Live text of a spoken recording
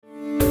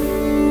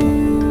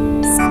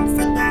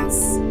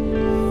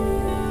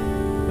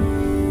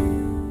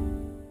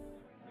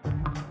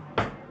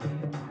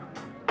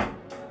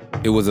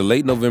It was a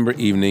late November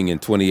evening in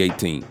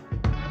 2018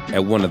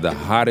 at one of the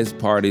hottest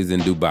parties in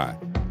Dubai.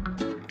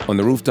 On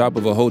the rooftop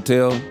of a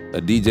hotel,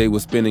 a DJ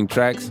was spinning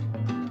tracks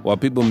while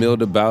people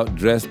milled about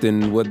dressed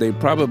in what they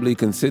probably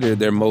considered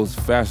their most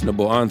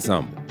fashionable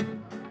ensemble.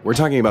 We're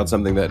talking about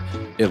something that,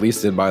 at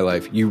least in my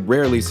life, you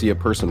rarely see a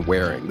person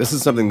wearing. This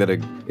is something that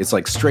it's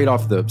like straight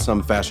off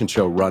some fashion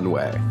show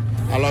runway.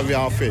 I love your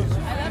outfit.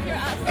 I love your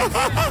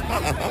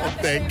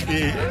outfit. Thank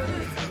you.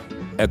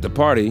 At the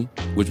party,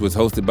 which was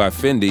hosted by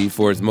Fendi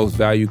for its most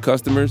valued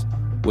customers,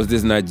 was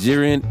this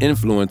Nigerian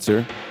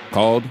influencer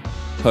called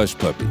Hush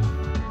Puppy.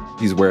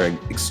 He's wearing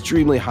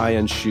extremely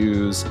high-end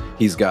shoes.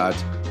 He's got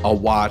a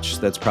watch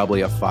that's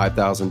probably a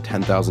 $5,000,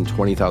 $10,000,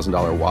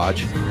 $20,000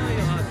 watch.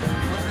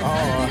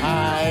 Oh,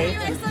 hi.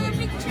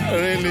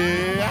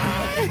 Really?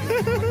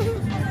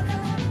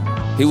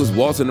 He was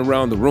waltzing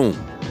around the room,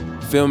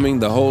 filming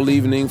the whole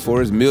evening for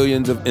his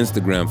millions of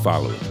Instagram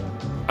followers.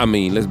 I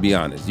mean, let's be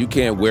honest, you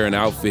can't wear an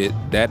outfit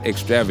that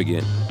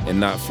extravagant and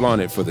not flaunt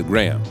it for the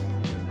gram.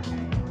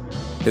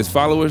 His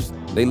followers,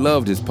 they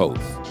loved his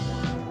posts.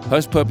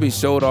 Hush Puppy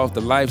showed off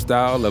the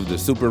lifestyle of the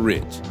super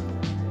rich,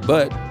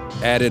 but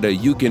added a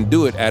you can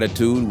do it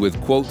attitude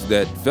with quotes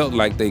that felt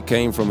like they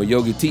came from a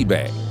Yogi tea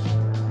bag.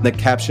 The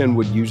caption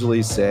would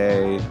usually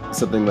say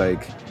something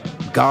like,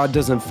 God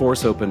doesn't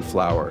force open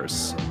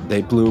flowers.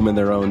 They bloom in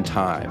their own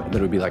time. And then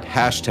it would be like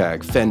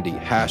hashtag Fendi,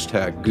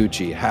 hashtag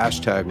Gucci,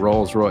 hashtag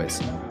Rolls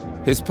Royce.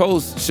 His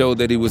posts showed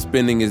that he was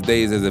spending his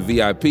days as a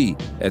VIP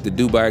at the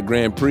Dubai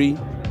Grand Prix,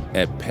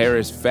 at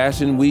Paris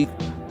Fashion Week,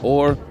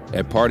 or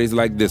at parties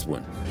like this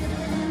one.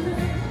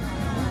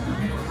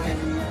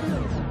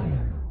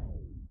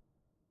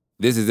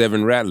 This is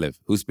Evan Ratliff,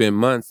 who spent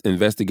months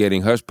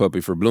investigating Hush Puppy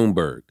for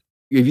Bloomberg.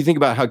 If you think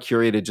about how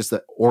curated just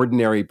the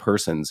ordinary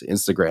person's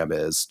Instagram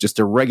is, just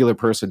a regular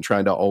person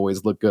trying to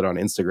always look good on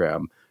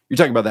Instagram, you're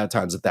talking about that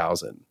times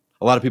 1,000.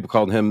 A lot of people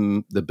called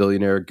him the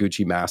billionaire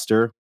Gucci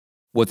master.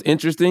 What's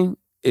interesting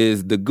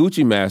is the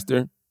Gucci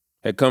master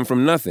had come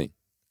from nothing,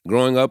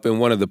 growing up in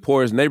one of the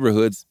poorest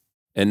neighborhoods,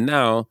 and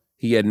now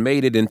he had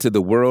made it into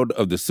the world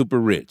of the super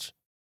rich.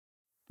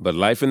 But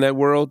life in that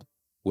world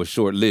was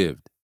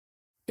short-lived.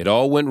 It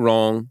all went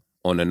wrong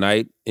on a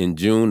night in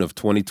June of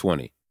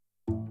 2020.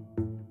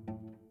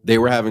 They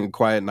were having a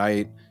quiet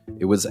night.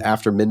 It was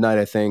after midnight,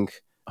 I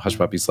think. Hush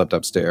Puppy slept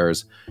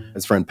upstairs.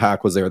 His friend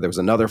Pac was there. There was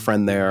another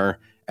friend there.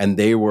 And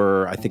they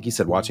were, I think he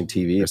said, watching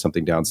TV or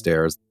something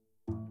downstairs.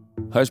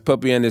 Hush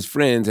Puppy and his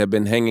friends had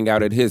been hanging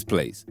out at his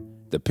place,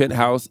 the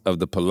penthouse of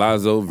the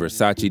Palazzo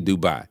Versace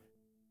Dubai.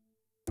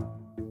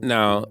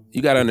 Now,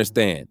 you gotta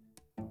understand,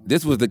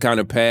 this was the kind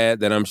of pad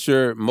that I'm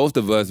sure most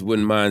of us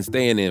wouldn't mind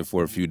staying in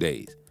for a few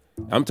days.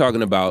 I'm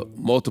talking about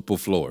multiple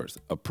floors,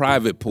 a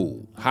private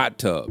pool, hot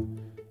tub.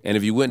 And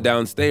if you went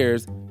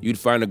downstairs, you'd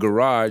find a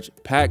garage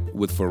packed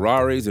with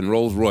Ferraris and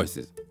Rolls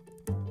Royces.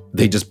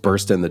 They just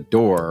burst in the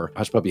door.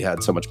 Hush Puppy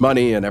had so much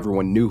money and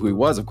everyone knew who he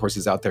was. Of course,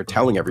 he's out there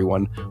telling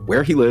everyone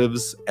where he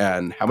lives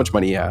and how much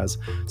money he has.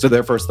 So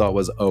their first thought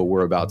was, oh,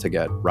 we're about to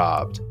get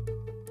robbed.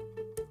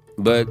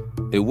 But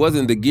it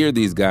wasn't the gear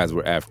these guys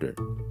were after.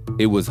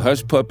 It was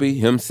Hush Puppy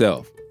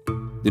himself.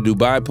 The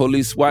Dubai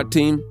police SWAT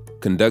team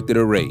conducted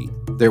a raid.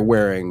 They're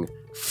wearing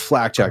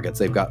flak jackets.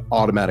 They've got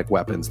automatic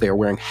weapons. They are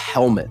wearing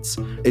helmets.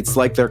 It's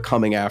like they're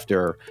coming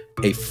after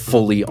a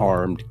fully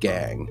armed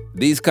gang.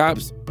 These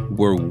cops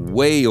were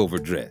way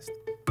overdressed.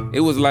 It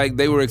was like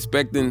they were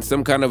expecting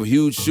some kind of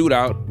huge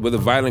shootout with a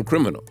violent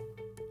criminal.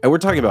 And we're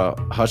talking about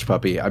Hush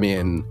Puppy. I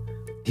mean,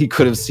 he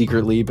could have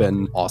secretly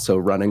been also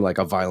running like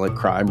a violent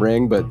crime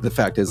ring, but the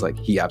fact is, like,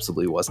 he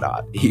absolutely was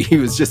not. He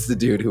was just the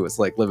dude who was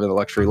like living a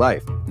luxury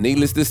life.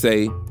 Needless to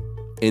say,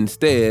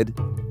 instead,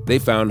 they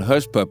found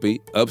Hush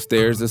Puppy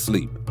upstairs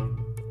asleep.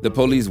 The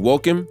police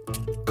woke him,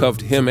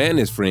 cuffed him and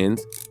his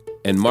friends,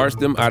 and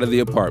marched him out of the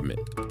apartment.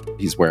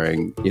 He's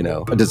wearing,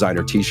 a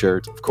designer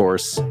t-shirt, of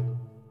course.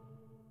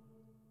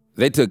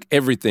 They took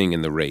everything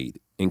in the raid,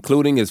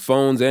 including his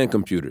phones and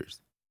computers.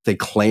 They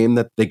claim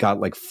that they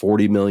got like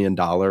 $40 million,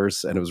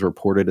 and it was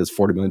reported as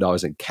 $40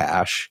 million in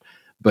cash,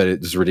 but it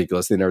was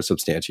ridiculous. They never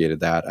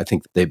substantiated that. I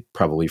think they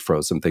probably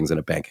froze some things in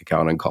a bank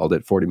account and called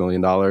it $40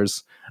 million.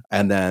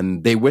 And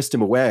then they whisked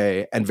him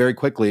away and very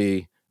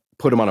quickly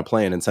put him on a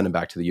plane and sent him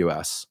back to the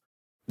U.S.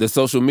 The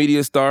social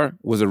media star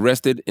was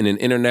arrested in an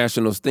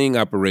international sting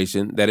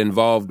operation that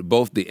involved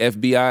both the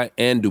FBI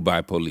and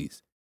Dubai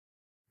police.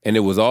 And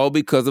it was all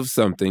because of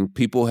something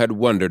people had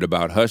wondered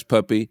about Hush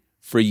Puppy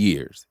for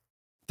years.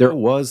 There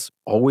was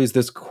always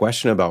this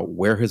question about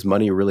where his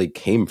money really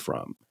came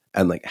from.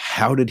 And like,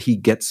 how did he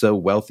get so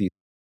wealthy?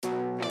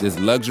 This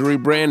luxury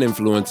brand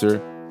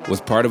influencer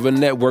was part of a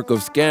network of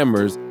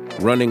scammers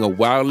running a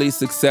wildly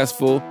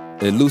successful,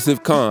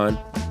 elusive con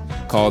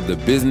called the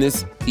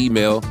Business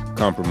Email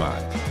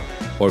Compromise,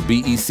 or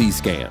BEC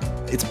scam.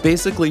 It's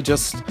basically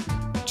just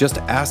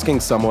asking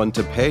someone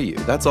to pay you.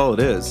 That's all it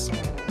is.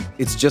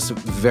 It's just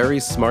very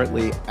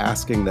smartly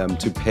asking them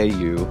to pay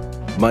you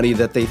money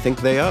that they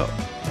think they owe.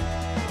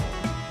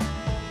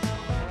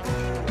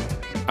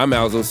 I'm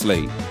Alzo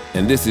Slade,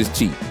 and this is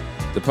Cheap,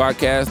 the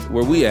podcast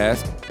where we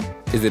ask,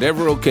 Is it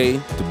ever okay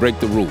to break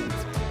the rules?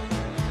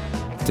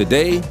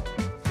 Today,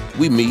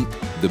 we meet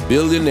the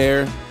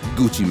billionaire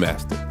Gucci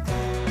master.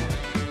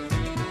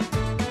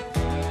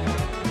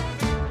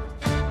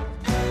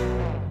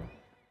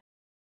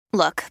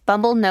 Look,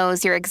 Bumble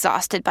knows you're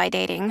exhausted by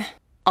dating.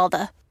 All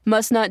the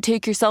must not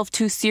take yourself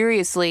too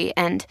seriously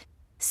and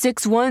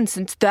 6'1"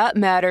 since that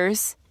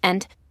matters.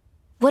 And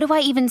what do I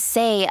even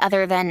say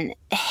other than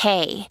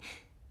hey?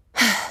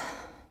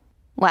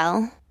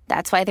 Well,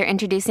 that's why they're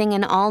introducing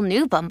an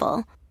all-new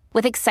Bumble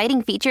with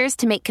exciting features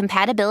to make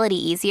compatibility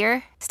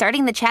easier,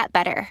 starting the chat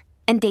better,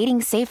 and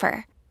dating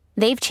safer.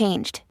 They've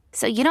changed,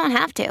 so you don't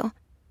have to.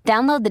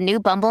 Download the new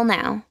Bumble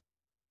now.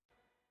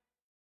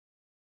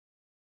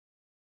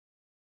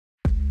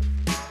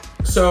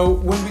 So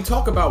when we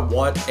talk about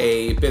what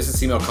a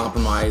business email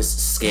compromise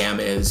scam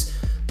is,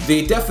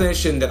 the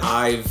definition that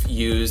I've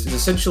used is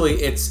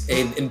essentially it's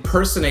an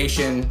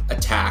impersonation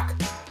attack.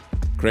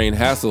 Crane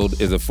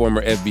Hasselt is a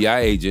former FBI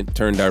agent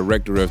turned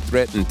director of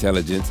threat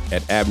intelligence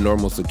at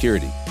Abnormal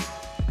Security.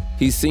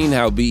 He's seen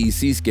how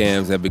BEC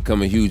scams have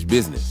become a huge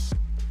business.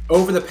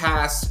 Over the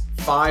past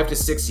 5 to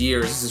 6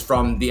 years, this is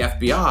from the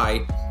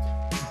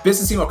FBI,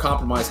 business email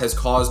compromise has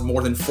caused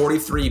more than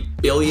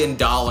 $43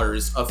 billion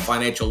of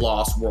financial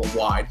loss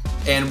worldwide.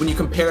 And when you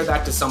compare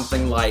that to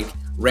something like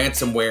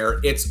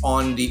ransomware, it's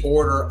on the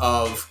order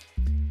of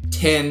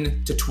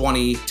 10 to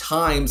 20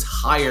 times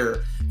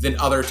higher than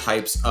other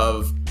types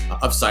of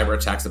cyber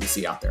attacks that we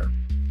see out there.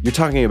 You're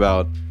talking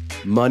about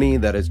money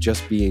that is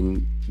just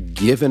being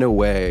given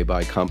away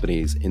by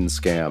companies in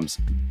scams,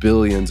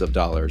 billions of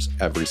dollars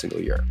every single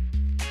year.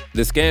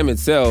 The scam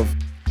itself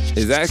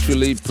is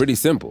actually pretty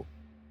simple.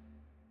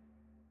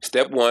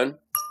 Step 1,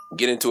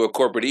 get into a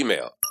corporate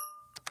email.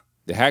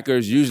 The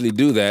hackers usually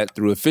do that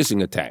through a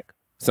phishing attack.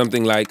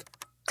 Something like,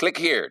 click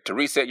here to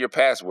reset your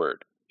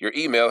password. Your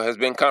email has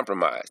been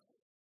compromised.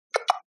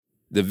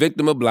 The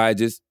victim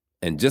obliges,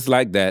 and just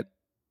like that,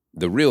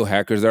 the real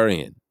hackers are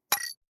in.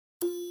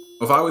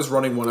 If I was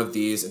running one of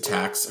these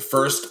attacks,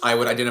 first I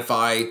would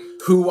identify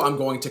who I'm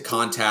going to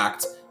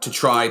contact to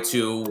try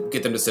to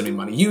get them to send me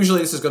money. Usually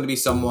this is going to be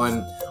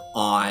someone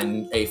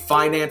on a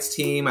finance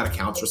team, an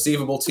accounts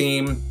receivable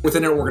team,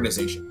 within an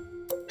organization.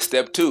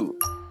 Step 2,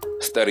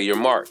 study your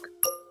mark.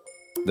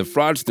 The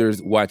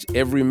fraudsters watch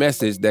every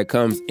message that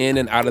comes in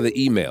and out of the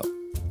email.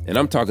 And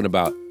I'm talking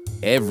about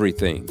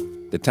everything.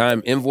 The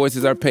time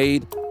invoices are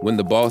paid, when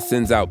the boss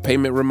sends out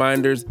payment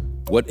reminders,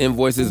 what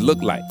invoices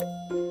look like.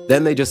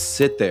 Then they just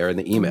sit there in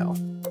the email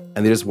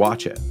and they just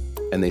watch it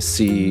and they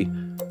see,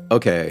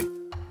 okay,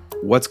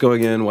 what's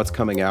going in, what's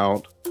coming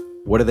out,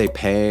 what are they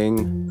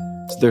paying?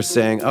 So they're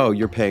saying, oh,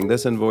 you're paying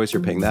this invoice,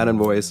 you're paying that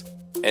invoice.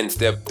 And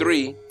step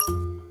 3,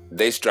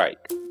 they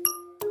strike.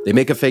 They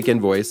make a fake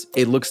invoice.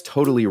 It looks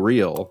totally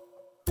real.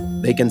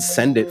 They can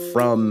send it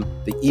from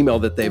the email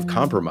that they've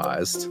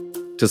compromised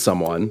to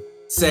someone.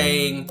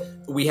 Saying,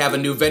 we have a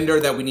new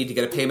vendor that we need to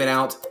get a payment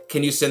out.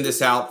 Can you send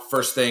this out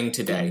first thing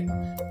today?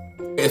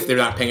 If they're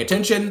not paying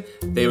attention,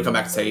 they would come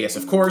back and say, yes,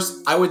 of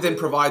course. I would then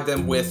provide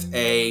them with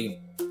a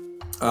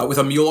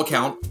mule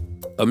account.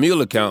 A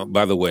mule account,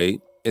 by the way,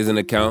 is an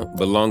account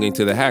belonging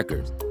to the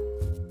hackers.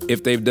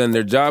 If they've done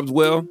their jobs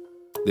well,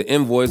 the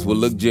invoice will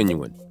look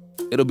genuine.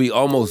 It'll be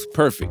almost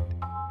perfect.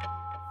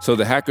 So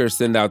the hackers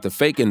send out the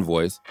fake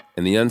invoice,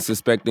 and the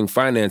unsuspecting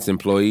finance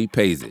employee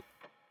pays it.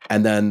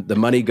 And then the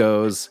money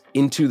goes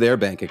into their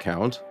bank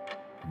account.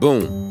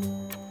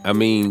 Boom. I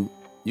mean,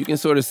 you can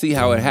sort of see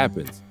how it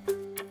happens.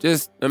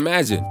 Just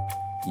imagine,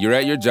 you're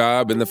at your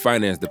job in the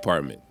finance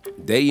department,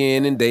 day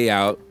in and day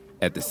out,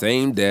 at the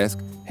same desk,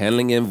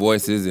 handling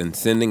invoices and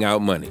sending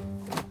out money.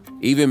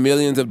 Even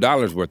millions of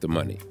dollars worth of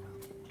money.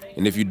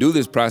 And if you do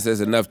this process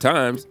enough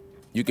times,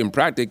 you can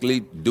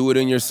practically do it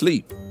in your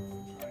sleep.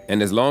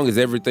 And as long as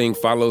everything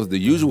follows the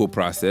usual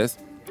process,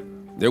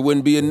 there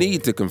wouldn't be a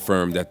need to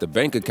confirm that the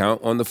bank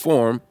account on the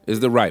form is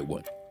the right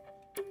one.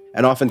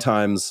 And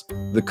oftentimes,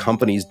 the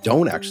companies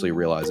don't actually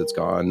realize it's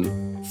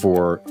gone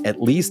for at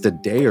least a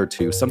day or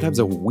two, sometimes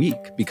a week,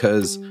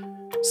 because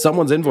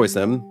someone's invoiced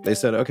them. They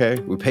said, okay,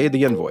 we paid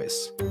the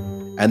invoice.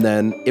 And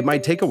then it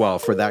might take a while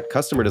for that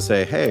customer to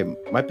say, hey,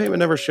 my payment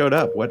never showed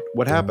up.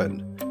 What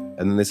happened?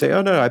 And then they say,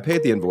 oh, no, I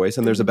paid the invoice.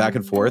 And there's a back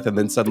and forth. And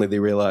then suddenly they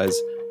realize,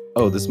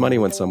 oh, this money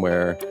went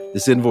somewhere.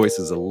 This invoice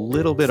is a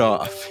little bit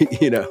off,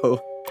 you know?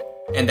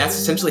 And that's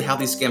essentially how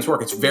these scams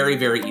work. It's very,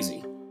 very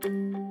easy.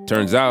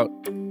 Turns out,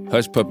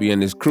 Hushpuppi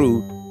and his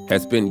crew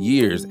had spent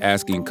years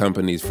asking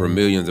companies for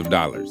millions of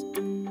dollars,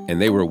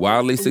 and they were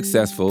wildly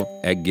successful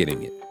at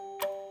getting it.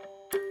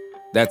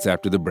 That's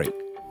after the break.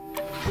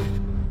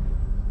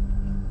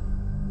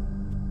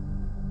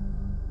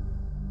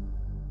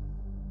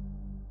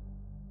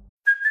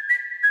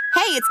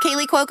 Hey, it's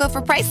Kaylee Cuoco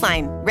for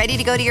Priceline. Ready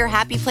to go to your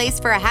happy place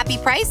for a happy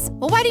price?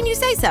 Well, why didn't you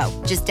say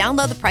so? Just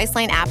download the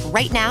Priceline app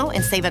right now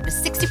and save up to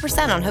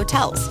 60% on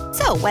hotels.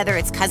 So whether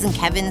it's Cousin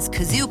Kevin's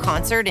Kazoo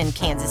Concert in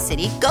Kansas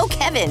City, go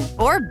Kevin,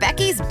 or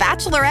Becky's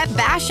Bachelorette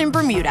Bash in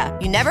Bermuda,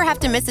 you never have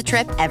to miss a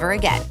trip ever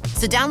again.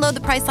 So download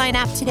the Priceline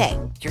app today.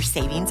 Your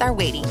savings are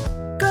waiting.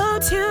 Go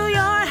to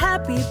your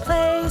happy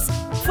place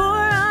for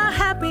a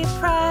happy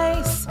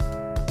price.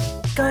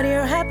 Go to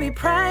your happy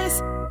price,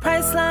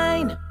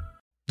 Priceline.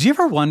 Do you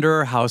ever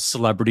wonder how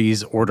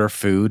celebrities order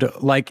food?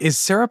 Like, is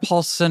Sarah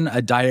Paulson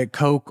a Diet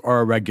Coke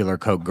or a regular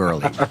Coke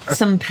girlie?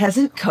 Some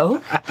peasant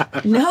Coke?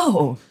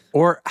 No.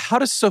 Or how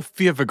does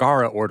Sofia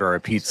Vergara order a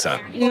pizza?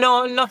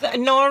 No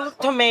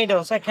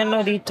tomatoes. I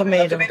cannot eat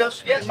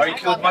tomatoes. Yes. Are you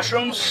cool with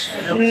mushrooms?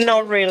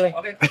 Not really.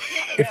 Okay.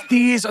 If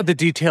these are the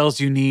details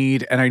you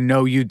need, and I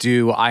know you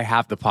do, I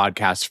have the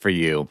podcast for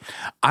you.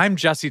 I'm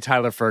Jesse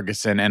Tyler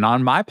Ferguson, and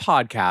on my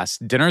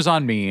podcast, Dinners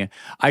on Me,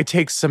 I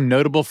take some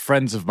notable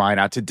friends of mine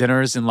out to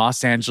dinners in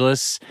Los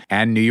Angeles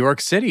and New York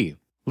City.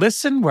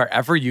 Listen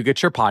wherever you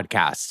get your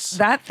podcasts.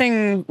 That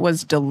thing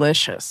was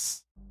delicious.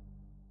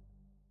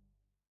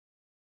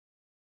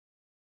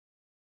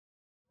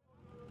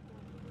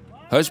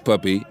 Hush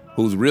Puppy,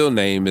 whose real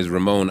name is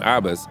Ramon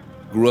Abbas,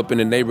 grew up in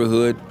a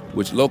neighborhood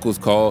which locals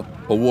call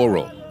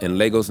Oworo in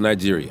Lagos,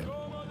 Nigeria.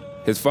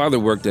 His father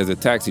worked as a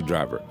taxi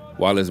driver,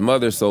 while his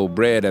mother sold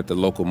bread at the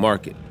local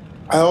market.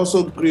 I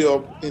also grew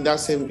up in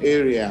that same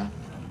area.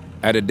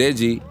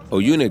 Adedeji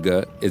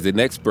Oyuniga is an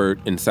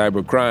expert in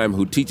cybercrime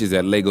who teaches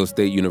at Lagos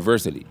State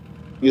University.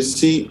 You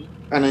see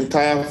an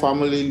entire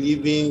family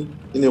living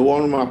in a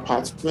one-room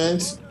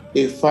apartment,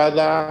 a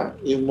father,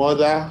 a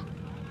mother,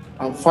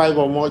 and 5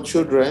 or more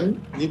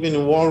children living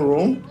in one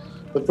room.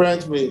 The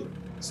parents may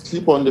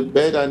sleep on the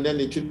bed and then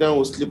the children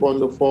will sleep on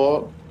the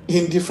floor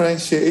in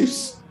different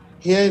shapes.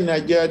 Here in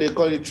Nigeria, they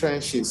call it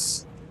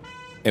trenches.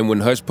 And when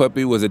Hush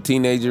Puppy was a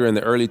teenager in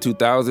the early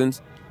 2000s,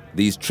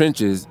 these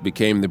trenches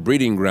became the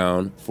breeding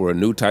ground for a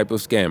new type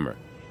of scammer.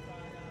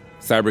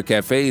 Cyber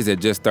cafes had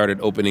just started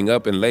opening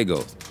up in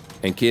Lagos,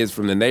 and kids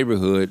from the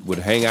neighborhood would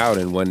hang out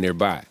in one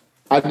nearby.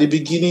 At the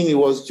beginning, it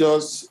was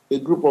just a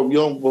group of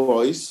young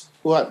boys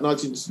who had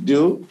nothing to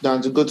do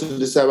than to go to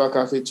the cyber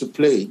cafe to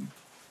play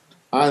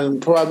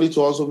and probably to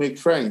also make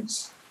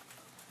friends.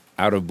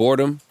 Out of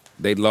boredom,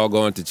 they'd log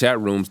on to chat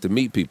rooms to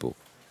meet people.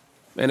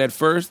 And at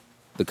first,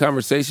 the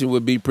conversation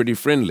would be pretty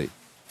friendly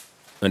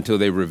until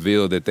they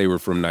revealed that they were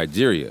from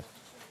Nigeria.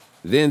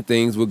 Then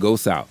things would go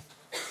south.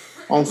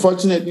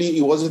 Unfortunately,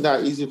 it wasn't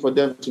that easy for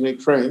them to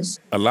make friends.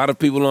 A lot of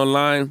people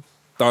online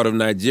thought of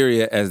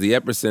Nigeria as the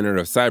epicenter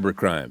of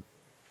cybercrime.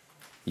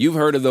 You've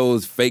heard of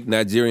those fake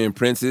Nigerian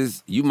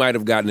princes. You might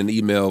have gotten an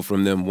email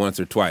from them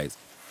once or twice.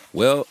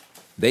 Well,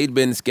 they'd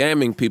been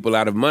scamming people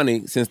out of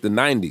money since the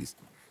 90s.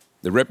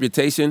 The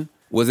reputation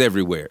was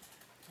everywhere.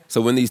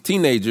 So when these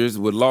teenagers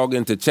would log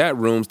into chat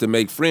rooms to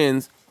make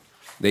friends,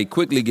 they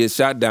quickly get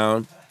shot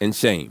down and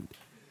shamed.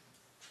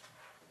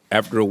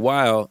 After a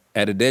while,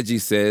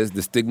 Adedeji says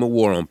the stigma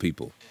wore on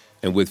people.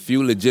 And with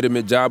few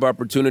legitimate job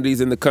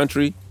opportunities in the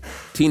country,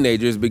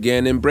 teenagers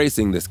began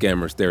embracing the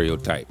scammer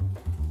stereotype.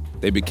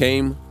 They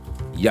became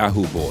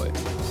Yahoo Boys.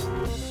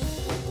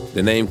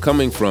 The name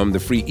coming from the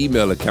free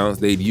email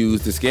accounts they'd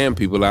use to scam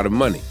people out of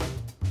money.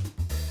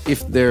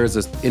 If there's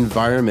an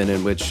environment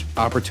in which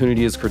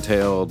opportunity is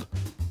curtailed,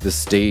 the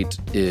state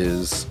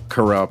is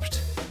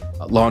corrupt,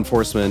 law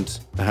enforcement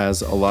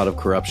has a lot of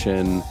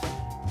corruption,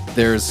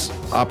 there's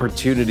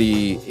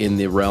opportunity in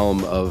the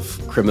realm of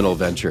criminal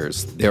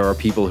ventures. There are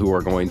people who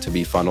are going to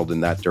be funneled in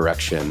that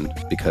direction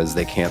because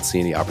they can't see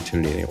any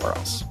opportunity anywhere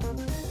else.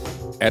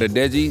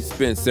 Adedeji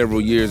spent several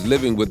years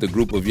living with a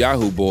group of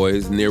Yahoo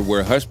Boys near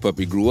where Hush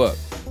Puppy grew up.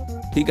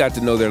 He got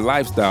to know their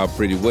lifestyle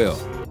pretty well.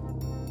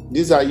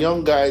 These are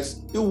young guys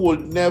who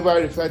would never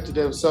refer to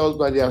themselves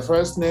by their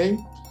first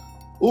name,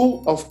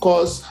 who, of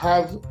course,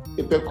 have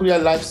a peculiar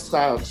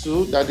lifestyle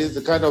too. That is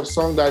the kind of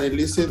song that they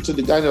listen to,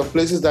 the kind of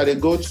places that they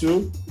go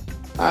to.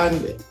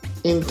 And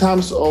in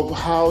terms of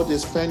how they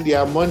spend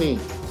their money,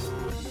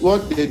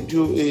 what they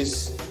do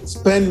is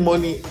spend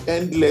money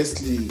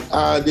endlessly.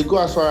 They go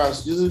as far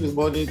as using the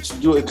money to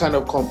do a kind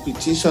of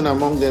competition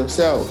among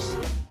themselves.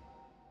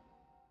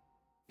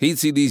 He'd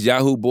see these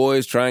Yahoo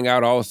Boys trying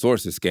out all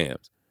sorts of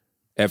scams.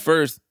 At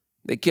first,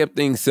 they kept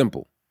things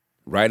simple,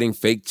 writing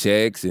fake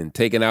checks and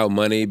taking out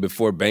money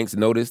before banks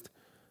noticed.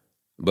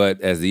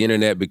 But as the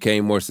internet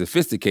became more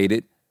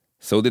sophisticated,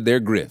 so did their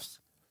grifts.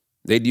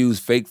 They'd use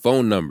fake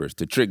phone numbers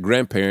to trick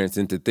grandparents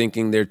into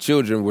thinking their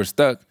children were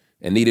stuck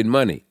and needed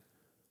money.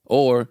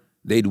 Or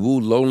they'd woo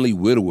lonely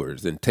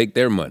widowers and take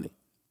their money.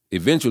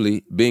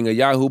 Eventually, being a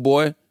Yahoo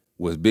Boy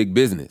was big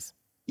business.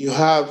 You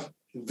have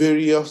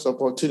various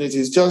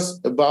opportunities,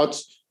 just about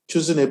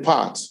choosing a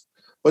path.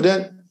 But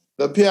then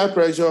the peer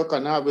pressure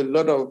can have a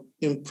lot of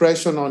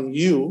impression on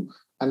you,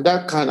 and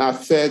that can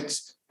affect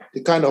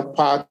the kind of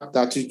path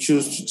that you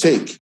choose to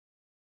take.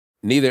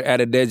 Neither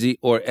Adedeji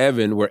or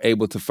Evan were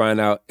able to find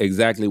out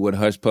exactly what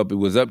Hush Puppy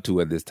was up to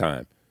at this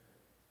time.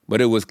 But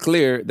it was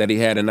clear that he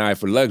had an eye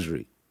for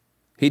luxury.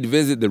 He'd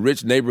visit the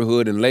rich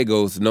neighborhood in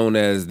Lagos known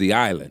as The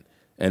Island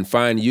and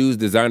find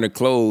used designer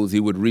clothes he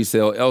would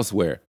resell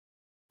elsewhere.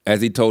 As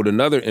he told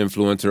another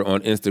influencer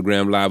on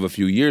Instagram Live a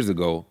few years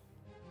ago,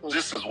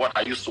 This is what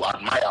I used to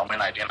admire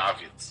when I didn't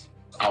have it.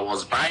 I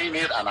was buying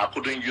it and I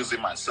couldn't use it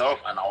myself,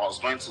 and I was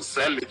going to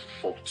sell it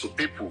to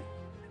people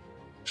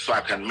so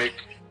I can make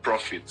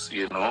profits,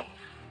 you know.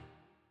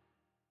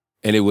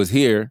 And it was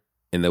here,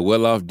 in the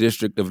well-off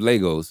district of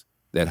Lagos,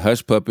 that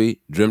Hush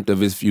Puppy dreamt of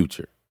his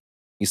future.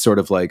 He sort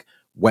of like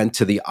went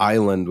to the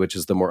island, which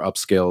is the more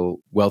upscale,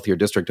 wealthier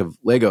district of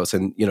Lagos,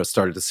 and,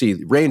 started to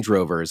see Range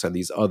Rovers and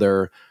these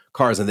other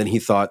cars. And then he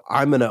thought,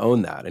 I'm going to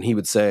own that. And he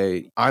would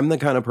say, I'm the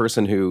kind of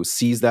person who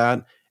sees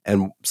that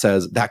and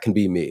says, that can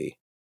be me.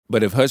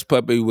 But if Hush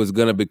Puppy was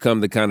going to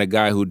become the kind of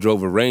guy who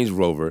drove a Range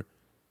Rover,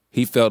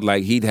 he felt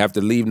like he'd have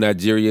to leave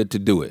Nigeria to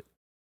do it.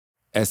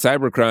 As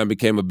cybercrime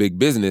became a big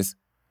business,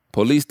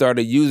 police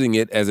started using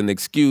it as an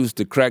excuse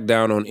to crack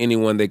down on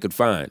anyone they could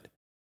find.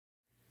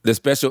 The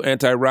Special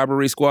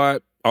Anti-Robbery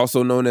Squad,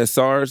 also known as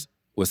SARS,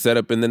 was set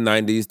up in the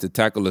 90s to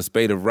tackle a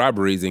spate of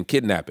robberies and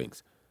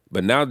kidnappings,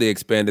 but now they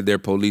expanded their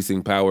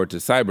policing power to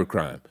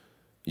cybercrime,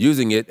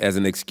 using it as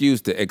an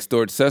excuse to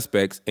extort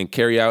suspects and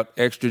carry out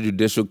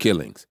extrajudicial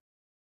killings.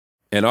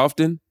 And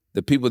often,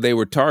 the people they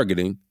were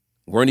targeting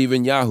weren't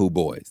even Yahoo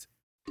boys.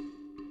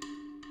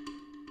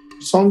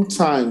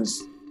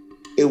 Sometimes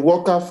a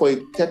worker for a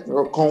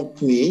technical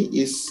company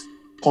is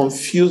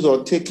confused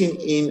or taken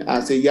in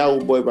as a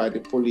Yahoo boy by the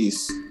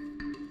police.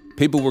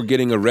 People were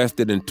getting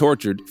arrested and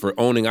tortured for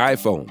owning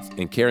iPhones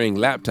and carrying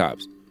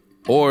laptops,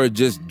 or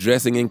just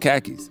dressing in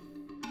khakis.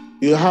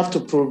 You have to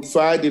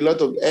provide a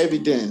lot of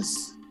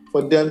evidence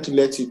for them to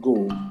let you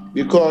go,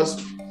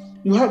 because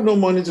you have no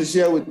money to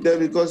share with them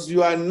because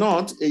you are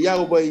not a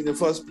Yahoo boy in the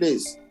first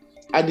place.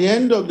 At the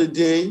end of the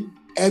day,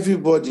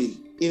 everybody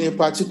in a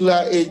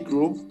particular age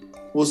group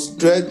was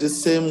dressed the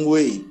same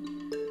way.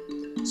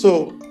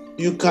 So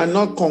you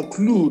cannot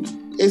conclude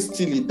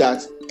hastily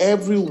that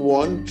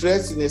everyone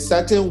dressed in a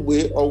certain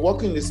way or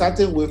working in a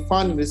certain way,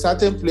 found in a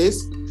certain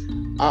place,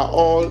 are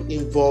all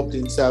involved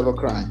in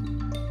cybercrime.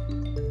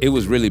 It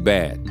was really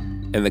bad,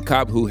 and the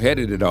cop who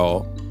headed it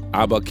all,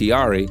 Abba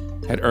Kyari,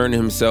 had earned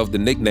himself the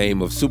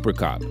nickname of Super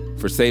Cop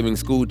for saving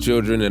school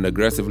children and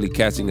aggressively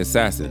catching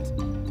assassins.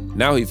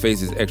 Now he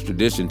faces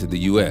extradition to the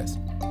U.S.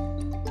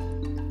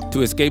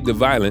 To escape the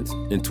violence,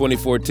 in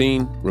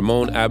 2014,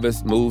 Ramon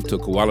Abbas moved to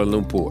Kuala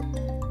Lumpur.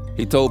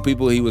 He told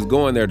people he was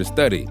going there to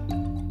study,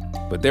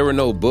 but there were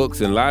no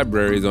books and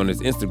libraries on his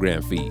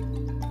Instagram feed.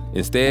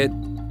 Instead,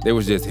 there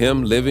was just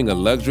him living a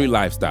luxury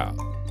lifestyle,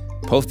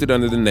 posted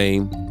under the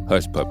name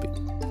Hush Puppy.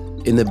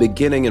 In the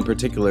beginning in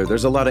particular,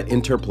 there's a lot of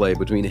interplay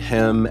between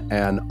him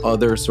and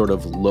other sort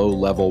of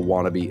low-level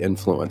wannabe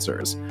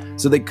influencers.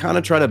 So they kind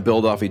of try to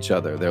build off each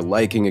other. They're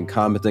liking and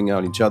commenting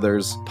on each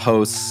other's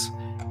posts.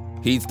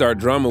 He'd start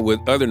drama with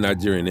other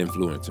Nigerian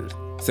influencers,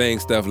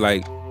 saying stuff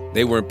like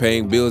they weren't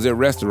paying bills at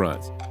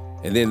restaurants.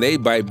 And then they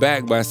bite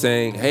back by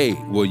saying, hey,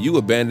 well, you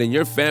abandoned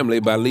your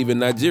family by leaving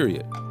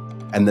Nigeria.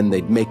 And then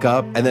they'd make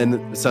up, and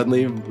then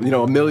suddenly,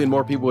 a million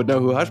more people would know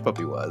who Hush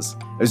Puppy was.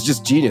 It was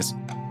just genius.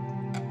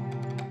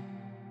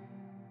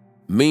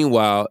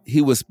 Meanwhile,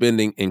 he was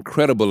spending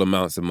incredible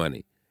amounts of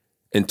money.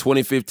 In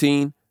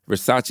 2015,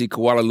 Versace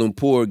Kuala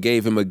Lumpur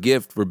gave him a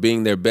gift for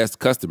being their best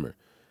customer.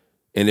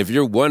 And if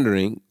you're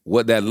wondering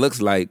what that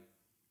looks like,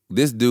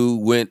 this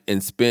dude went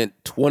and spent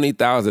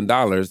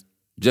 $20,000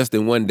 just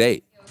in one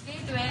day.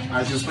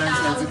 I just spent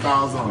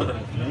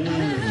 $20,000.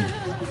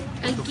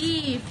 A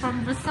gift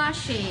from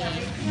Versace.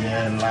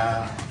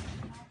 Yeah,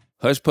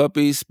 Hush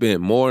Puppy spent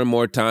more and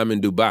more time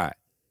in Dubai.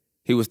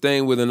 He was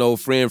staying with an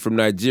old friend from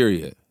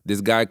Nigeria,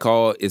 this guy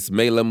called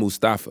Ismaila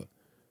Mustafa.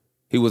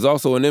 He was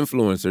also an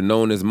influencer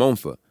known as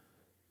Monfa.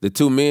 The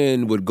two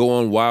men would go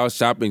on wild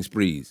shopping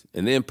sprees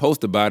and then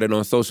post about it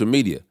on social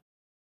media.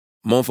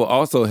 Monfa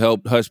also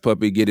helped Hush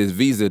Puppy get his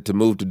visa to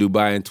move to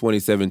Dubai in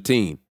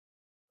 2017.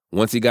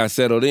 Once he got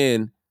settled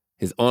in,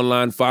 his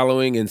online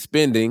following and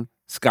spending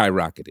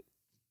skyrocketed.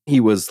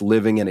 He was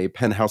living in a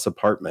penthouse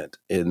apartment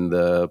in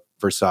the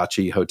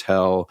Versace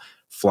hotel,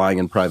 flying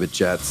in private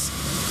jets,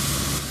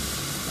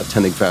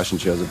 attending fashion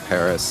shows in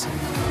Paris.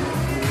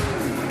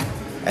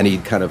 And he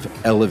kind of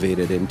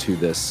elevated into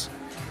this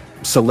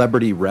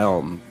celebrity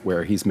realm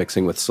where he's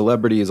mixing with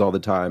celebrities all the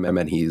time. And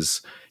then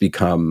he's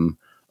become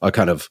a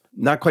kind of,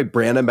 not quite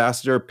brand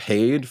ambassador,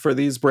 paid for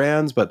these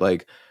brands, but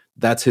like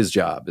that's his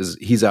job, is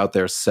he's out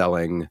there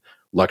selling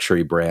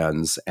luxury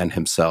brands and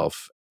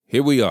himself.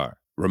 Here we are,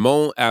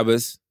 Ramon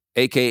Abbas,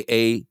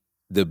 a.k.a.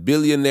 the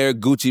billionaire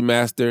Gucci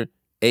master,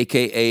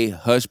 a.k.a.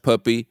 Hush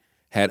Puppy,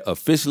 had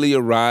officially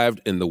arrived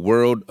in the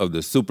world of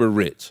the super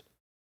rich.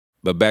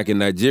 But back in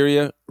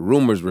Nigeria,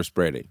 rumors were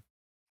spreading.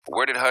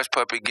 Where did Hush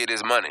Puppy get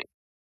his money?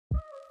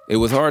 It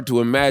was hard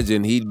to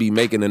imagine he'd be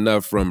making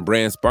enough from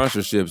brand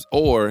sponsorships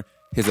or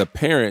his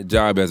apparent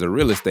job as a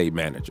real estate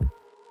manager.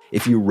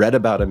 If you read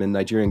about him in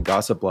Nigerian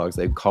gossip blogs,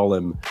 they'd call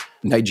him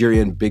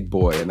Nigerian big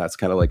boy, and that's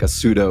kind of like a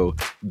pseudo,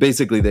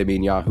 basically they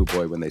mean Yahoo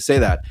boy when they say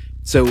that.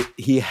 So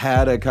he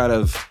had a kind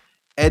of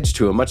edge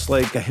to him, much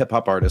like a hip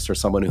hop artist or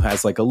someone who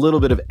has like a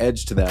little bit of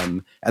edge to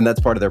them, and that's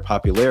part of their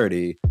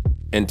popularity.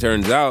 And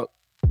turns out,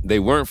 they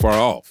weren't far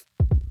off.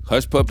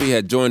 Hush Puppy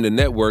had joined a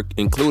network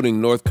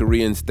including North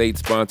Korean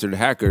state-sponsored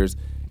hackers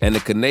and a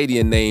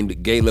Canadian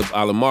named Galeb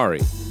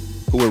Alamari,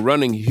 who were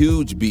running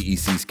huge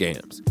BEC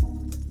scams.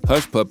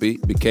 Hush Puppy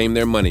became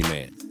their money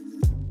man.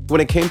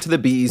 When it came to the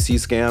BEC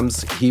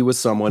scams, he was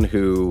someone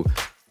who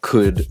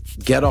could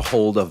get a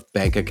hold of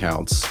bank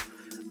accounts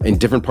in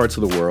different parts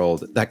of the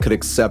world that could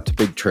accept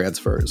big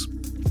transfers.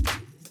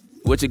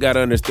 What you got to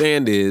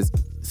understand is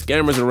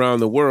scammers around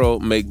the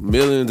world make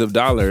millions of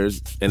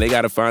dollars, and they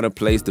got to find a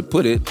place to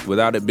put it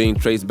without it being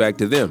traced back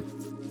to them.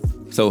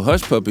 So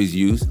Hushpuppy's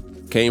use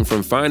came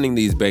from finding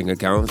these bank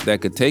accounts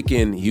that could take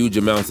in huge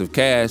amounts of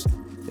cash,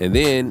 and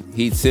then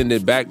he'd send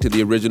it back to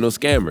the original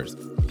scammers.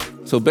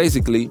 So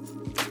basically,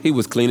 he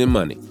was cleaning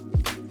money.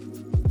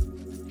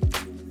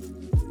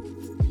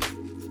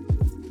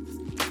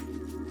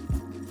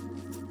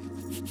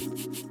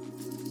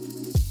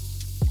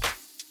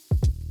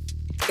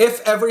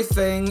 If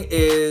everything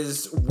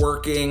is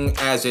working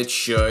as it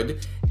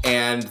should,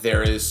 and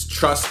there is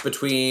trust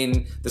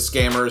between the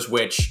scammers,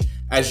 which,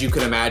 as you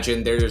can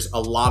imagine, there's a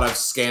lot of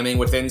scamming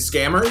within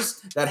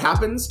scammers that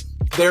happens,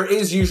 there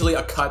is usually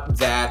a cut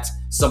that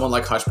someone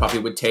like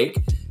Hushpuppi would take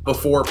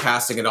before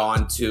passing it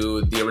on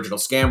to the original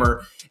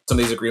scammer. Some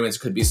of these agreements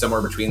could be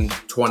somewhere between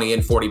 20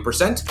 and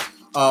 40%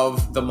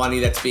 of the money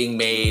that's being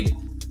made.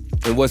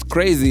 And what's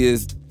crazy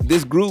is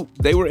this group,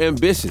 they were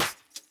ambitious.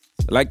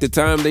 Like the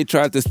time they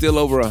tried to steal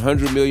over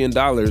 $100 million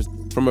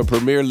from a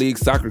Premier League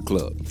soccer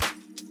club.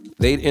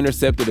 They'd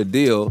intercepted a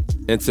deal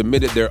and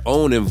submitted their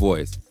own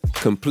invoice,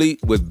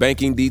 complete with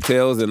banking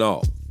details and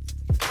all.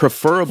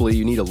 Preferably,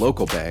 you need a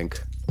local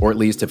bank, or at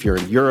least if you're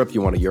in Europe,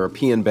 you want a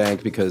European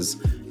bank,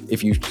 because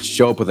if you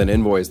show up with an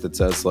invoice that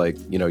says, like,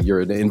 you know,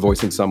 you're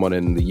invoicing someone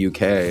in the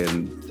UK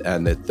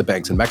and the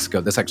bank's in Mexico,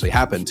 this actually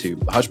happened to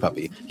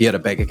Hushpuppi. He had a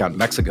bank account in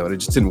Mexico and it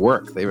just didn't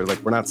work. They were like,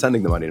 we're not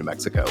sending the money to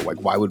Mexico.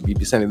 Like, why would we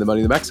be sending the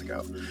money to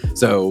Mexico?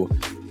 So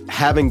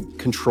having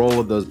control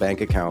of those bank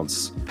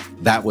accounts,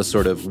 that was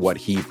sort of what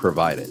he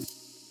provided.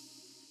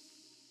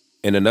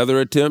 In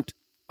another attempt,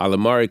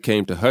 Alamari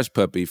came to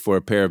Hushpuppi for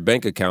a pair of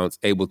bank accounts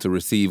able to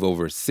receive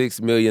over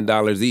 $6 million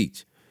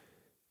each.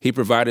 He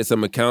provided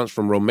some accounts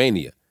from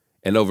Romania,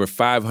 and over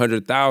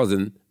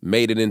 $500,000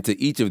 made it into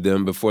each of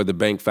them before the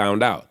bank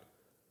found out.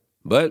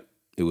 But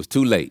it was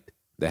too late.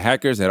 The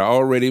hackers had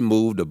already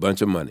moved a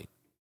bunch of money.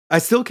 I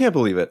still can't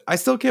believe it.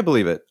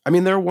 I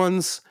mean, there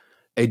once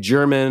a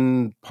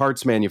German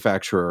parts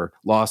manufacturer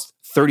lost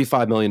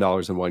 $35 million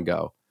in one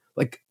go.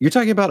 Like, you're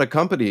talking about a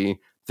company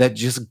that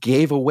just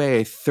gave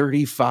away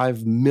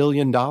 $35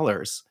 million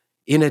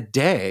in a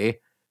day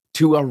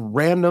to a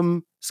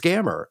random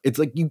scammer. It's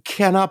like, you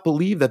cannot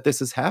believe that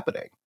this is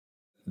happening.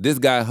 This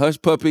guy,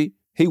 Hushpuppi,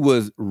 he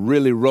was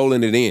really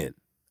rolling it in.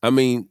 I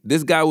mean,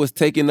 this guy was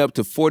taking up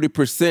to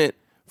 40%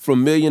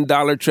 from $1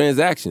 million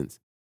transactions.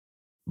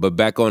 But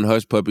back on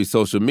Hushpuppi's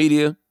social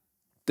media,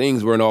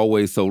 things weren't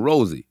always so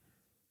rosy.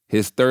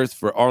 His thirst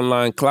for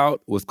online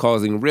clout was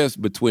causing rifts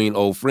between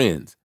old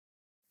friends.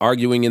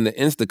 Arguing in the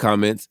Insta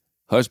comments,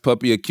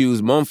 Hushpuppi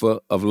accused Monfa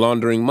of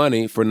laundering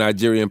money for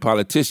Nigerian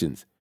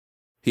politicians.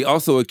 He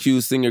also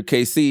accused singer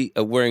KC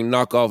of wearing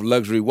knockoff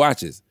luxury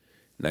watches.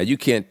 Now, you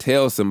can't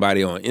tell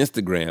somebody on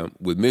Instagram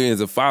with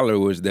millions of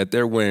followers that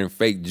they're wearing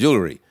fake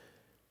jewelry.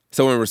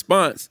 So in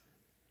response,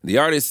 the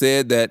artist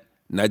said that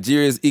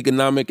Nigeria's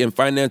Economic and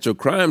Financial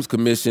Crimes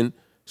Commission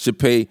should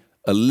pay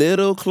a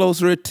little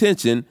closer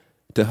attention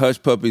to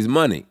Hushpuppi's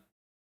money.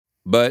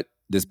 But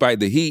despite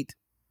the heat,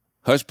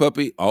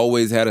 Hushpuppi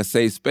always had a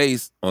safe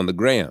space on the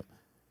gram.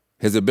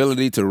 His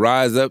ability to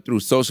rise up through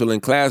social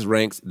and class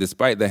ranks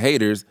despite the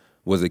haters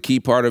was a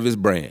key part of his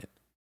brand.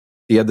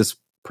 He had this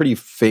pretty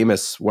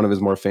famous, one of his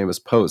more famous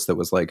posts that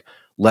was like,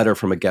 letter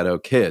from a ghetto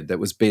kid, that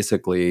was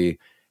basically,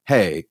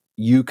 hey,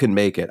 you can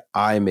make it,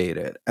 I made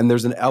it. And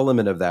there's an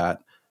element of that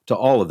to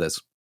all of this.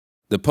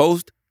 The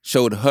post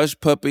showed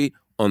Hushpuppi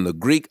on the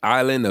Greek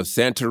island of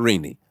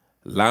Santorini,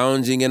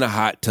 lounging in a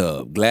hot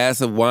tub, glass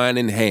of wine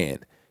in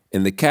hand.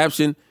 In the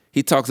caption,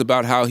 he talks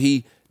about how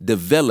he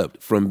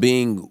developed from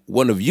being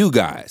one of you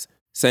guys,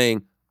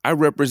 saying, I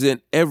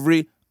represent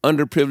every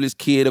underprivileged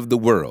kid of the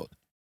world.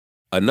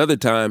 Another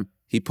time,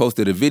 he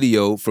posted a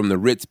video from the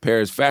Ritz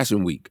Paris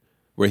Fashion Week,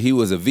 where he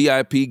was a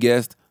VIP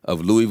guest of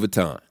Louis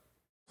Vuitton.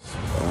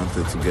 I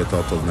wanted to get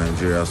out of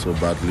Nigeria so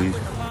badly.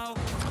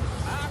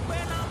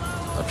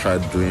 I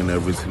tried doing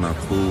everything I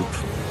could.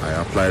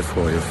 I applied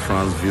for a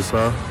France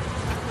visa.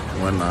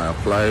 When I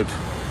applied,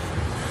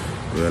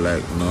 they were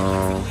like,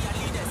 no,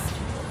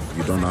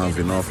 you don't have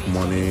enough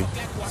money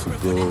to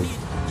go.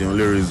 The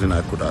only reason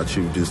I could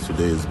achieve this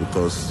today is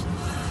because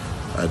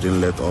I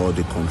didn't let all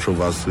the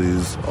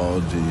controversies, all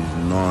the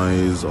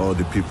noise, all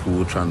the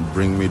people trying to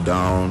bring me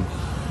down,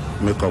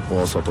 make up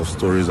all sorts of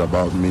stories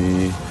about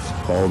me,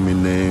 call me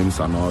names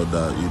and all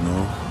that, you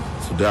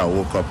know. Today I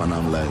woke up and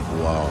I'm like,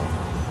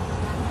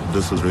 wow,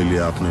 this is really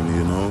happening,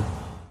 you know.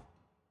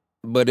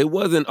 But it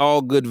wasn't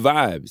all good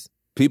vibes.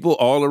 People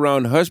all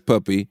around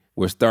Hushpuppi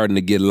were starting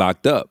to get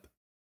locked up.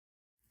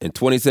 In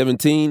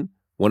 2017,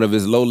 one of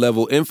his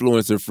low-level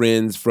influencer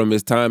friends from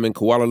his time in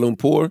Kuala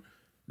Lumpur,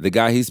 the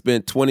guy he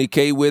spent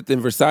 $20K with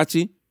in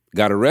Versace,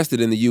 got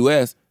arrested in the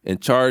U.S.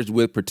 and charged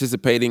with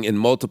participating in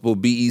multiple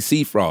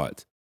BEC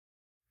frauds.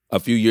 A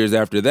few years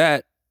after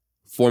that,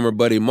 former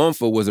buddy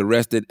Monfa was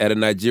arrested at a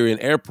Nigerian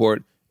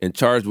airport and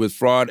charged with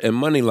fraud and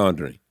money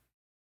laundering.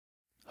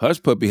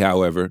 Hushpuppi,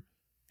 however,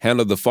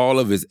 handled the fall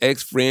of his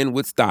ex-friend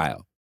with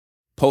style,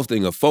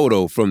 posting a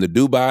photo from the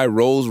Dubai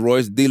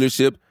Rolls-Royce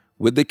dealership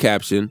with the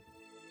caption,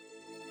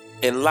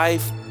 "In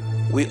life,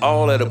 we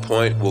all at a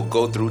point will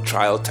go through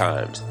trial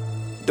times.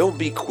 Don't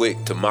be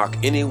quick to mock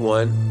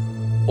anyone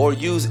or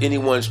use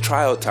anyone's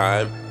trial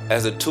time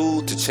as a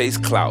tool to chase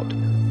clout.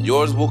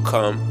 Yours will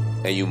come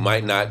and you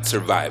might not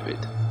survive it."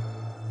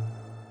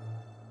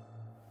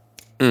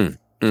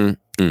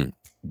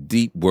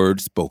 Deep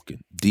words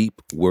spoken.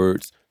 Deep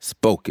words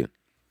spoken.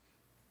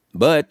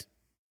 But,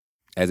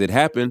 as it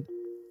happened,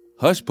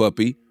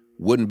 Hushpuppi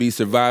wouldn't be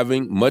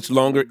surviving much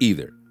longer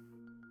either.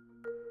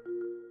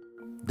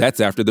 That's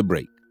after the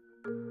break.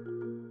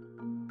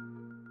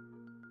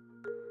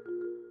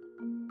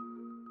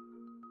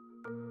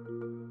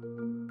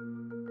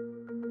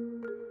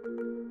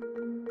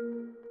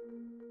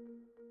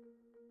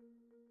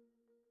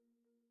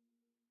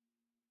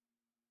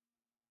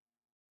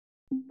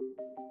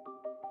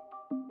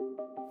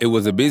 It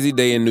was a busy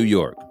day in New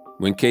York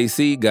when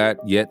KC got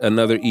yet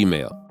another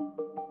email.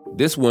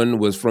 This one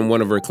was from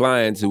one of her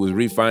clients who was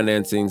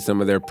refinancing some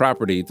of their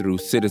property through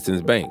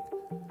Citizens Bank.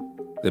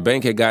 The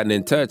bank had gotten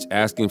in touch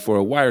asking for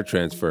a wire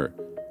transfer.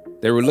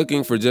 They were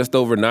looking for just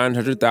over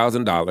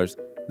 $900,000,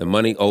 the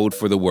money owed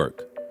for the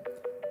work.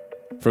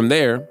 From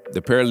there,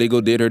 the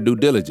paralegal did her due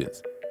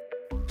diligence.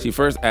 She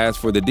first asked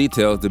for the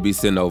details to be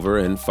sent over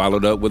and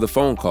followed up with a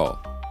phone call.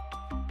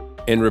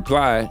 In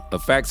reply, a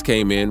fax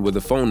came in with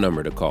a phone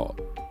number to call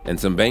and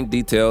some bank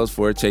details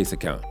for a Chase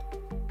account.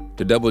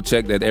 To double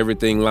check that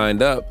everything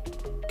lined up,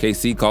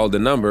 KC called the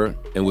number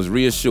and was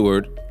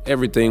reassured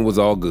everything was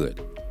all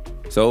good.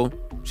 So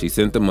she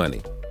sent the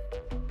money.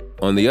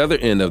 On the other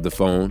end of the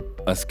phone,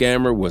 a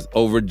scammer was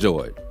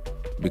overjoyed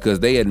because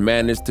they had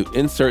managed to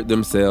insert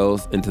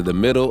themselves into the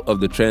middle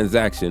of the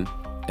transaction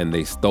and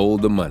they stole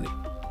the money.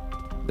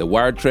 The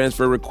wire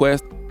transfer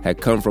request had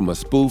come from a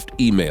spoofed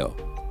email.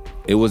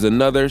 It was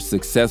another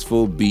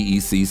successful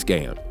BEC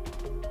scam.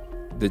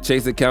 The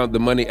Chase account the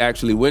money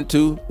actually went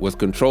to was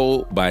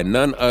controlled by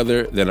none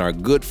other than our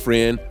good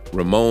friend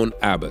Ramon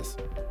Abbas,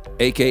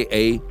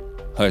 aka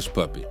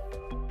Hushpuppi.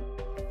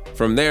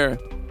 From there,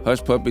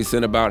 Hushpuppi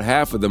sent about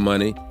half of the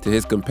money to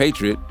his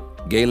compatriot,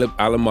 Galeb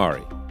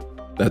Alamari.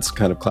 That's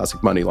kind of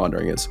classic money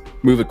laundering, is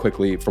move it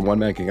quickly from one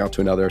bank account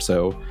to another.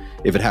 So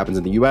if it happens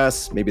in the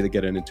US, maybe they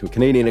get it into a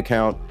Canadian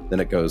account, then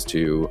it goes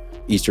to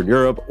Eastern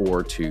Europe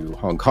or to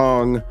Hong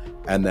Kong,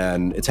 and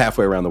then it's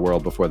halfway around the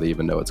world before they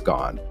even know it's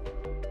gone.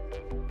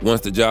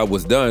 Once the job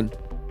was done,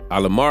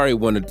 Alamari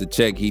wanted to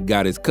check he'd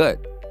got his cut.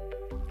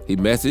 He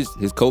messaged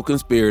his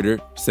co-conspirator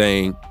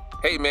saying,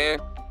 "Hey man,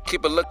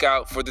 keep a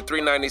lookout for the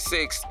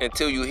 396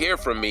 until you hear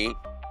from me."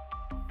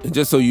 And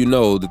just so you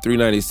know, the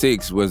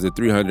 396 was the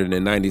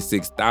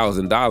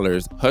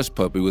 $396,000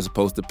 Hushpuppi was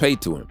supposed to pay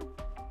to him.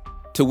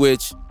 To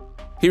which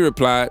he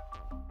replied,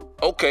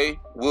 "Okay,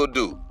 will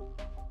do."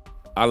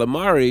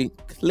 Alamari,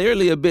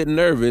 clearly a bit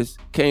nervous,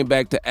 came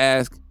back to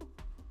ask,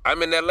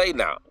 "I'm in LA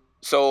now,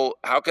 so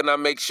how can I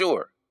make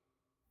sure?"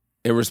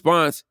 In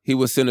response, he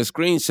was sent a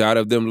screenshot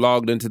of them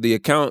logged into the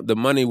account the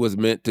money was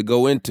meant to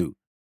go into.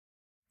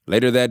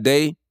 Later that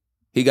day,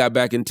 he got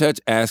back in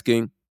touch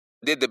asking,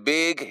 "Did the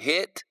big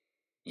hit?"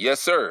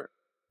 "Yes, sir,"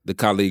 the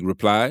colleague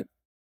replied.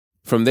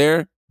 From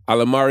there,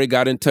 Alamari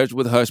got in touch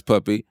with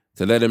Hushpuppi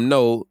to let him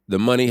know the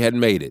money had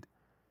made it.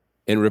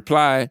 In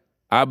reply,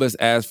 Abbas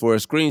asked for a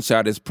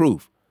screenshot as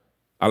proof.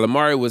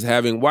 Alamari was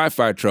having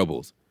Wi-Fi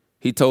troubles.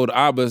 He told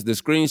Abbas the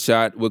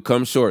screenshot would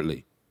come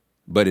shortly,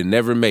 but it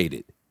never made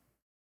it.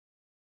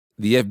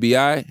 The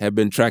FBI had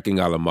been tracking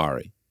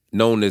Alamari,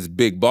 known as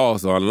Big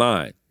Boss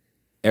online,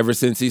 ever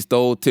since he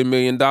stole $10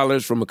 million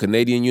from a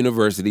Canadian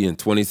university in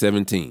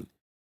 2017.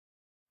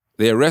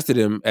 They arrested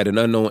him at an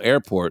unknown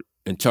airport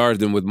and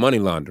charged him with money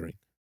laundering.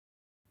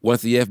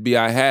 Once the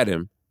FBI had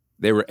him,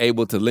 they were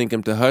able to link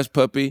him to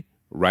Hushpuppi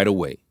right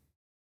away.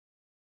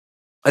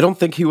 I don't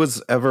think he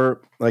was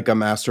ever like a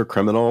master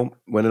criminal.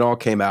 When it all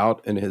came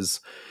out in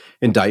his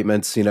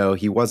indictments,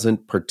 he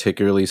wasn't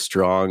particularly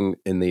strong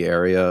in the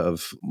area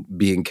of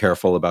being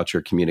careful about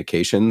your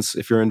communications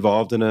if you're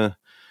involved in a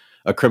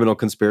criminal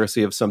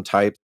conspiracy of some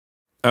type.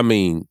 I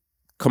mean,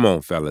 come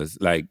on, fellas.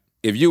 Like,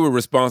 if you were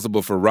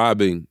responsible for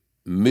robbing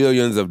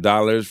millions of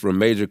dollars from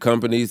major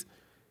companies,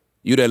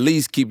 you'd at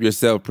least keep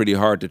yourself pretty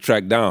hard to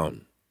track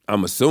down,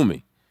 I'm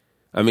assuming.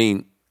 I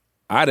mean,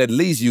 I'd at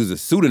least use a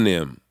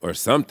pseudonym or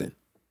something.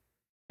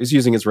 He's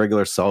using his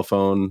regular cell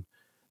phone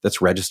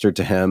that's registered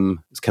to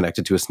him. It's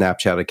connected to a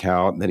Snapchat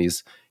account. And then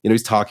he's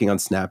talking on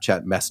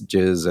Snapchat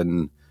messages,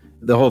 and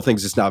the whole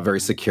thing's just not very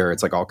secure.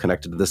 It's like all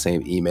connected to the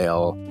same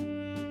email.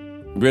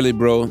 Really,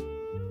 bro?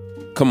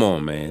 Come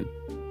on, man.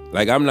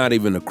 Like, I'm not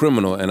even a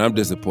criminal and I'm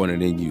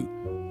disappointed in you.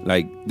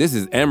 Like, this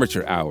is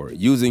amateur hour,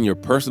 using your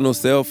personal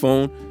cell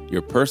phone,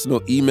 your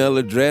personal email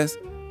address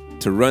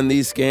to run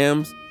these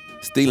scams,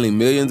 stealing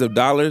millions of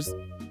dollars.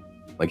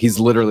 Like, he's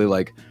literally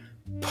like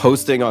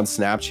posting on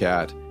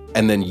Snapchat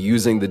and then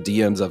using the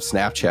DMs of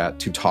Snapchat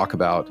to talk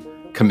about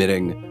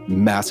committing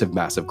massive,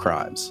 massive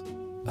crimes.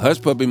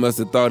 Hushpuppi must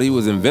have thought he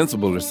was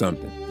invincible or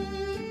something.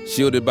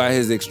 Shielded by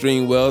his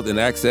extreme wealth and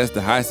access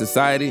to high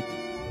society,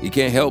 you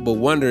can't help but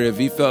wonder if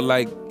he felt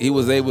like he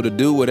was able to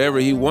do whatever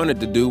he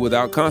wanted to do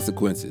without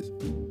consequences.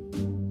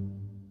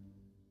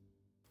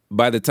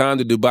 By the time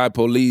the Dubai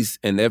police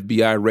and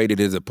FBI raided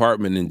his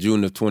apartment in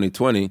June of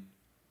 2020,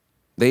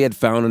 they had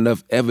found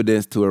enough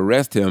evidence to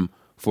arrest him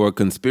for a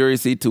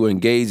conspiracy to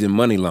engage in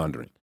money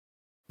laundering.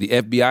 The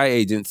FBI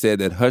agent said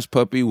that Hush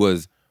Puppy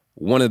was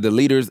one of the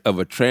leaders of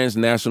a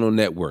transnational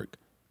network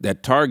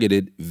that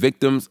targeted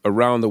victims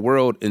around the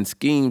world in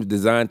schemes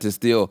designed to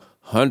steal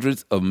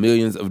hundreds of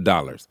millions of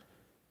dollars.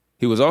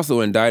 He was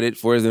also indicted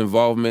for his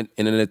involvement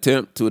in an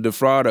attempt to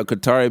defraud a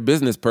Qatari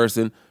business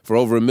person for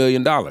over $1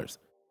 million.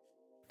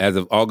 As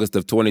of August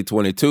of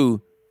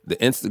 2022, the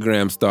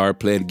Instagram star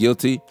pled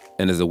guilty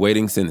and is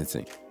awaiting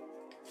sentencing.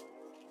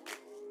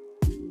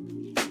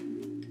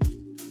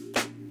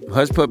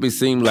 Hush Puppy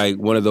seemed like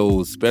one of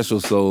those special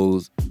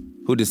souls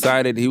who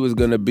decided he was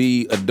going to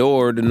be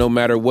adored no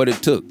matter what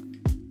it took.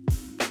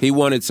 He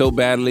wanted so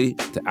badly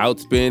to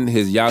outspend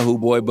his Yahoo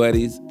Boy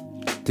buddies,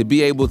 to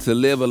be able to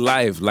live a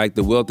life like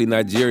the wealthy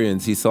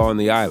Nigerians he saw on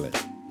the island.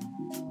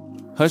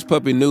 Hush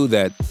Puppy knew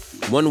that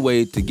one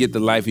way to get the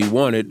life he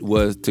wanted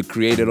was to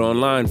create it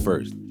online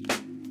first.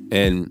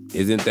 And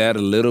isn't that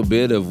a little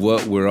bit of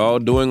what we're all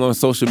doing on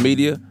social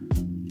media?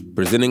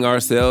 Presenting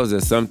ourselves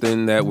as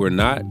something that we're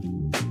not?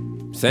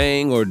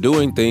 Saying or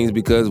doing things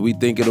because we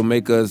think it'll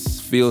make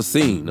us feel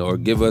seen or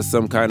give us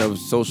some kind of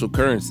social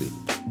currency.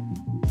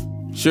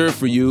 Sure,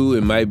 for you,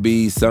 it might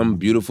be some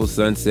beautiful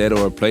sunset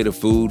or a plate of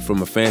food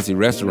from a fancy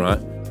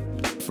restaurant.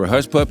 For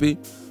Hush Puppy,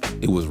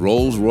 it was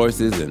Rolls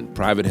Royces and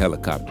private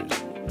helicopters.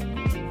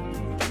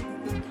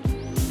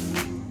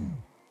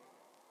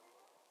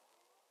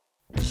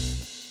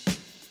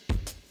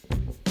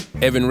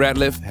 Evan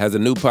Ratliff has a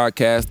new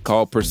podcast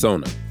called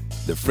Persona,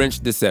 The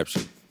French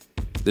Deception.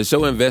 The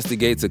show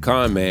investigates a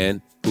con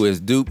man who has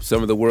duped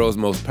some of the world's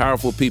most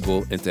powerful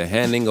people into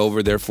handing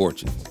over their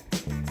fortunes.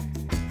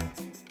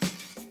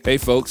 Hey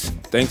folks,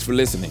 thanks for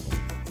listening.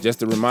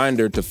 Just a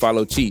reminder to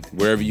follow Cheat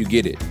wherever you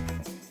get it.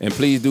 And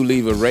please do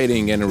leave a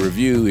rating and a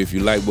review if you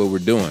like what we're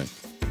doing.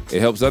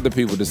 It helps other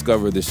people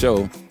discover the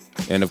show.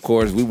 And of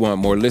course, we want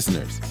more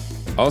listeners.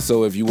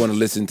 Also, if you want to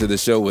listen to the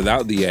show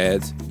without the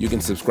ads, you can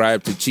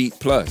subscribe to Cheat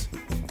Plus.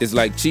 It's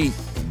like Cheat,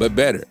 but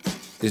better.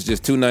 It's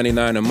just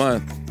 $2.99 a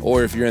month,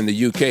 or if you're in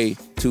the UK,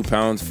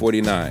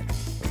 £2.49.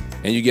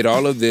 And you get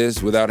all of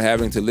this without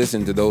having to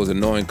listen to those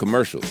annoying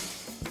commercials.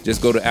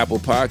 Just go to Apple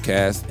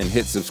Podcasts and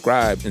hit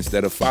subscribe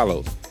instead of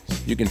follow.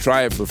 You can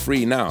try it for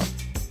free now.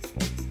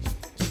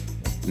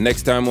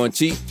 Next time on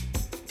Cheat,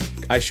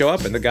 I show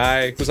up and the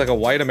guy who's like a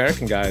white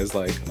American guy is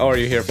like, "Oh, are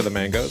you here for the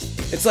mangoes?"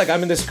 It's like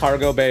I'm in this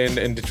cargo bay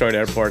in Detroit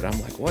airport.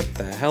 I'm like, what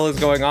the hell is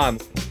going on?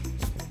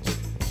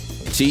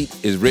 Cheat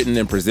is written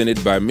and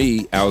presented by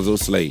me, Alzo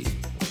Slade.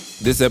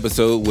 This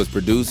episode was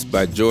produced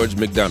by George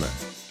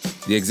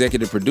McDonough. The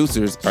executive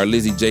producers are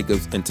Lizzie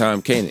Jacobs and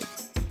Tom Koenig.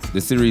 The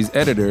series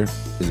editor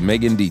is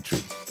Megan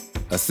Dietrich.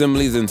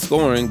 Assemblies and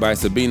scoring by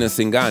Sabina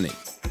Singani.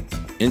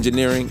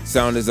 Engineering,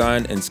 sound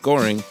design, and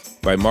scoring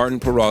by Martin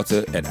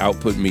Peralta at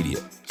Output Media.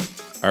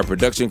 Our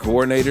production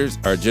coordinators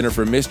are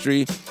Jennifer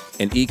Mistry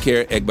and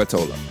Iker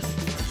Egbatola.